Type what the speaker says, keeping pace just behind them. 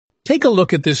Take a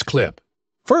look at this clip.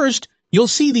 First, you'll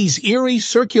see these eerie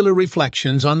circular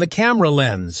reflections on the camera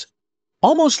lens,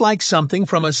 almost like something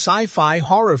from a sci-fi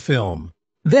horror film.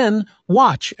 Then,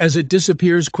 watch as it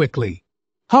disappears quickly,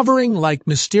 hovering like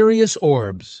mysterious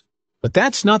orbs. But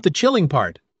that's not the chilling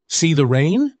part. See the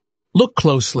rain? Look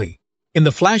closely. In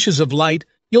the flashes of light,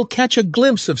 you'll catch a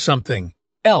glimpse of something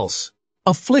else.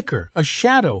 A flicker, a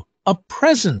shadow, a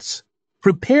presence.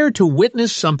 Prepare to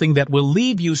witness something that will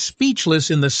leave you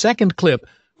speechless in the second clip,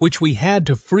 which we had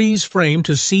to freeze frame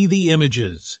to see the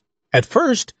images. At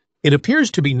first, it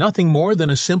appears to be nothing more than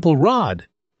a simple rod,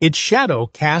 its shadow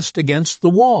cast against the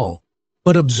wall.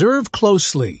 But observe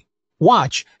closely.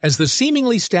 Watch as the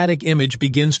seemingly static image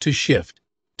begins to shift,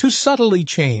 to subtly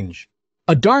change.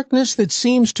 A darkness that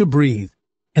seems to breathe.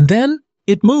 And then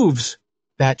it moves.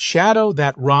 That shadow,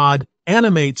 that rod,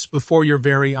 animates before your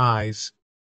very eyes.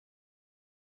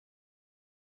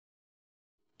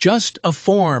 Just a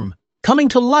form, coming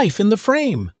to life in the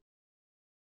frame.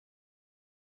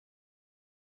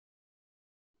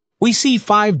 We see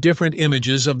 5 different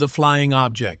images of the flying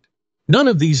object. None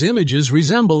of these images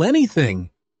resemble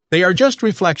anything. They are just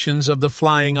reflections of the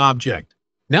flying object.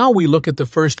 Now we look at the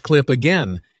first clip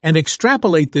again and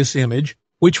extrapolate this image,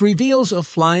 which reveals a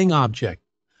flying object.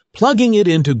 Plugging it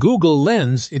into Google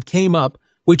Lens, it came up,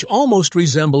 which almost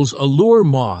resembles a lure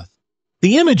moth.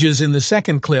 The images in the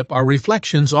second clip are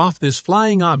reflections off this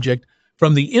flying object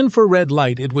from the infrared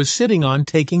light it was sitting on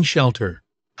taking shelter.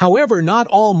 However, not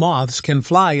all moths can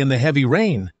fly in the heavy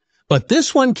rain, but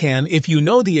this one can. If you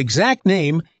know the exact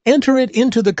name, enter it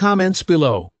into the comments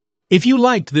below. If you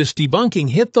liked this debunking,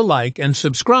 hit the like and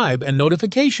subscribe and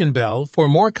notification bell for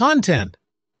more content.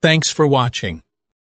 Thanks for watching.